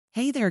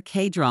Hey there,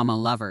 K-drama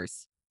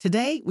lovers.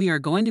 Today, we are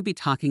going to be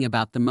talking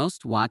about the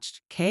most watched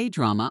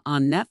K-drama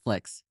on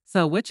Netflix.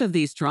 So, which of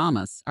these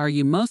dramas are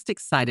you most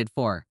excited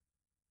for?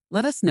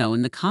 Let us know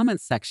in the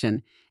comments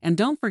section, and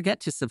don't forget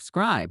to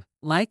subscribe,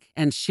 like,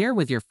 and share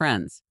with your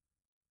friends.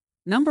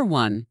 Number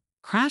 1.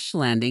 Crash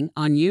Landing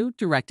on You,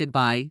 directed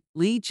by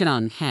Lee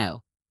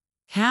Jung-ho.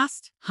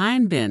 Cast: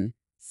 Hyun Bin,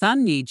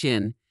 Sun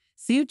Ye-jin,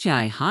 Seo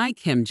Jae-hye,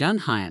 Kim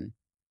Jun-hyun.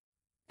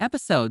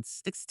 Episode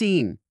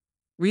 16.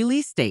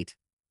 Release date: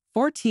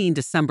 14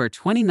 December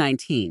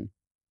 2019.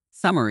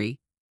 Summary: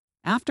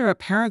 after a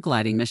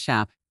paragliding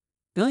mishap,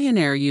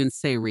 billionaire Yoon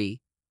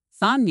Se-ri,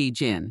 Son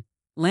Ye-jin,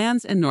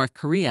 lands in North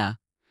Korea,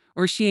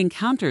 where she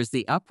encounters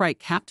the upright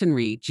Captain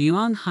Ri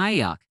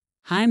Jeong-hyuk,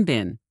 Hyun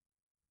Bin.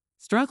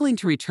 Struggling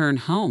to return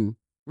home,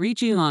 Ri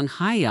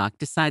Jeong-hyuk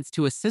decides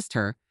to assist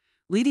her,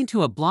 leading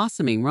to a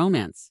blossoming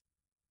romance.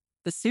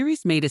 The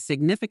series made a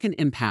significant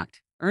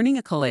impact, earning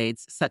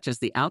accolades such as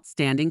the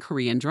Outstanding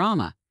Korean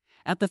Drama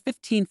at the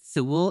 15th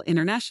Seoul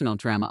International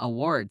Drama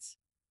Awards,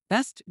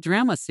 Best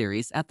Drama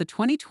Series at the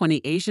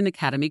 2020 Asian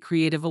Academy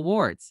Creative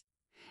Awards,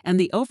 and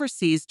the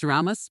Overseas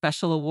Drama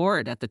Special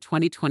Award at the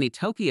 2020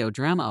 Tokyo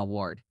Drama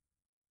Award.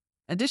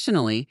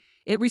 Additionally,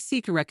 it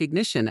received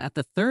recognition at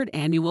the 3rd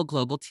Annual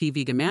Global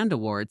TV Demand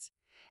Awards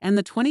and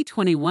the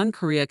 2021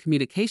 Korea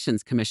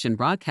Communications Commission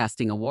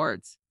Broadcasting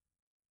Awards.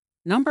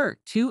 Number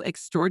 2.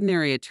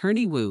 Extraordinary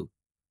Attorney Woo,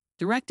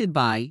 directed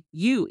by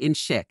Yoo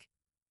In-shik.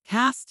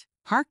 Cast: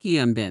 Park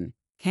Yeon-bin,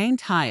 Kang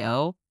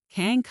Tae-oh,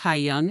 Kang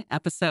Kai-young.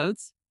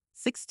 Episodes: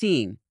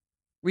 16.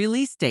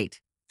 Release date: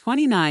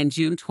 29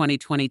 June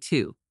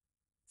 2022.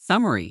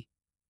 Summary: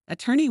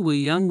 Attorney Woo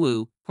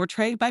Young-woo,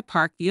 portrayed by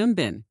Park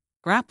Yeon-bin,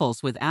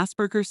 grapples with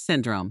Asperger's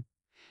syndrome,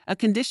 a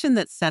condition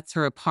that sets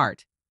her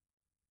apart.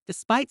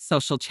 Despite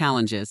social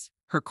challenges,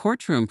 her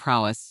courtroom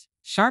prowess,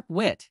 sharp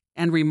wit,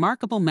 and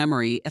remarkable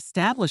memory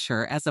establish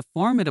her as a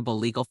formidable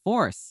legal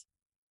force.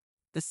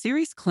 The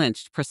series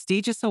clinched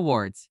prestigious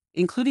awards,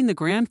 including the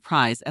grand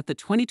prize at the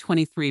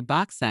 2023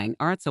 Baksang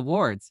Arts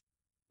Awards,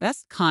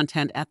 Best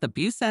Content at the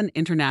Busan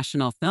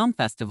International Film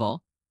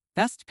Festival,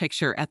 Best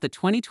Picture at the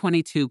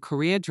 2022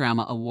 Korea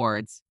Drama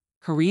Awards,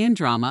 Korean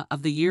Drama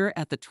of the Year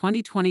at the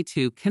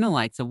 2022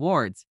 Kinolites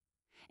Awards,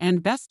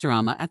 and Best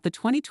Drama at the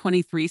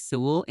 2023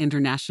 Seoul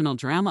International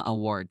Drama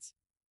Awards.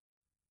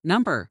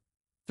 Number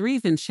 3.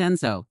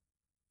 Vincenzo.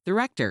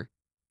 Director: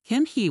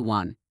 Kim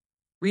Hee-won.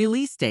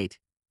 Release date: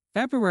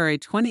 February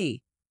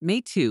 20,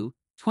 May 2,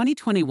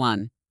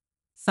 2021.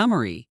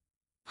 Summary: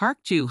 Park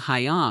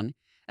Joo-hyung,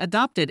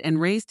 adopted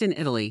and raised in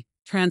Italy,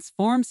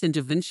 transforms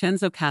into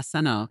Vincenzo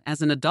Casano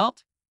as an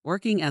adult,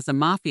 working as a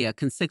mafia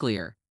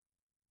consigliere.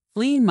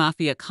 Fleeing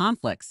mafia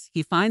conflicts,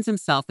 he finds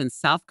himself in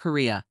South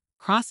Korea,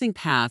 crossing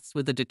paths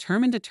with the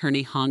determined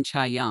attorney Hong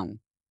Cha-young.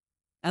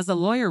 As a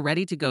lawyer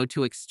ready to go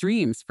to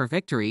extremes for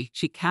victory,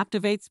 she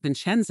captivates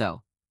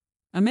Vincenzo.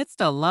 Amidst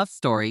a love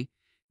story,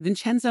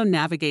 Vincenzo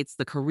navigates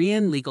the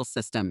Korean legal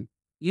system,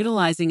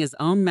 utilizing his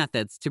own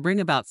methods to bring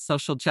about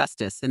social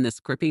justice in this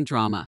gripping drama.